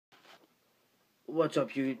What's up,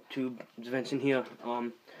 YouTube? It's Vincent here.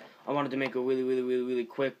 I wanted to make a really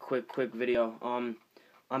quick video.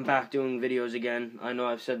 I'm back doing videos again. I know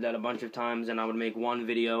I've said that a bunch of times, and I would make one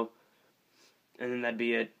video, and then that'd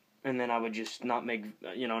be it. And then I would just not make,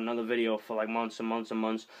 another video for like months and months and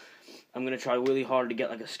months. I'm gonna try really hard to get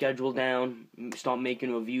like a schedule down, start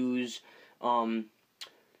making reviews. I'm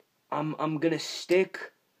gonna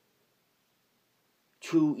stick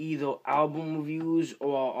to either album reviews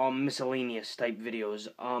or miscellaneous type videos.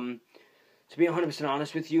 To be 100%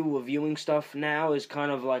 honest with you, reviewing stuff now is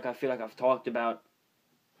kind of like, I feel like I've talked about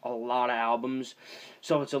a lot of albums,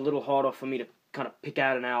 so it's a little harder for me to kind of pick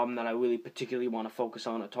out an album that I really particularly want to focus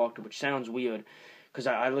on or talk to, which sounds weird, because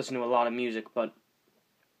I listen to a lot of music, but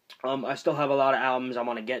I still have a lot of albums I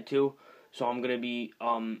want to get to, so I'm going to be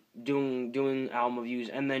doing album reviews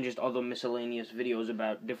and then just other miscellaneous videos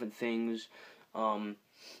about different things.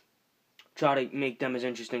 Try to make them as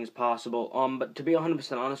interesting as possible. But to be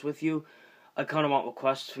 100% honest with you, I kind of want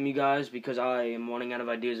requests from you guys because I am running out of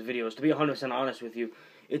ideas of videos. To be 100% honest with you,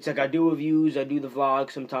 it's like I do reviews, I do the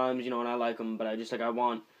vlogs sometimes, and I like them, but I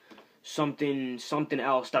want something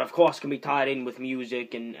else that of course can be tied in with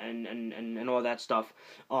music and all that stuff.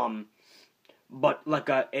 But like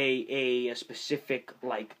a specific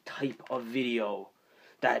like type of video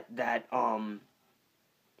that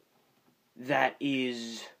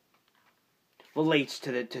is relates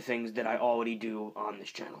to things that I already do on this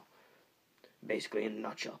channel, basically, in a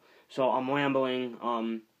nutshell. So I'm rambling.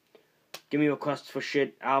 Give me requests for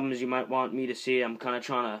shit, albums you might want me to see. I'm kind of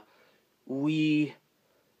trying to we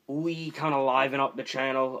kind of liven up the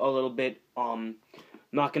channel a little bit.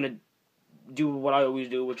 Not gonna do what I always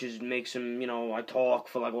do, which is make some, I talk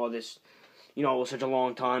for like all this, such a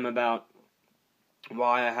long time about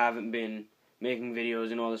why I haven't been making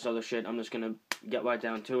videos and all this other shit. I'm just gonna get right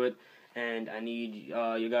down to it, and I need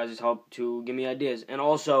you guys' help to give me ideas. And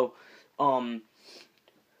also,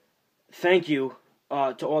 thank you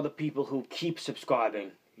to all the people who keep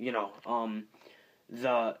subscribing.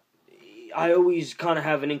 I always kind of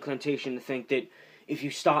have an inclination to think that if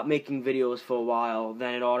you stop making videos for a while,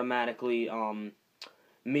 then it automatically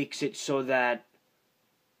makes it so that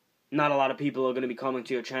not a lot of people are going to be coming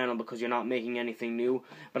to your channel because you're not making anything new.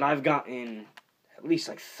 But I've gotten at least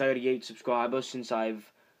like 38 subscribers since I've,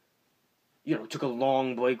 took a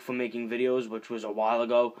long break from making videos, which was a while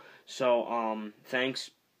ago. So,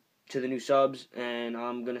 thanks to the new subs, and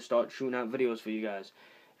I'm going to start shooting out videos for you guys.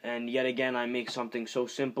 And yet again, I make something so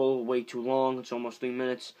simple, way too long, it's almost 3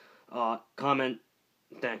 minutes. Comment.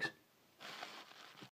 Thanks.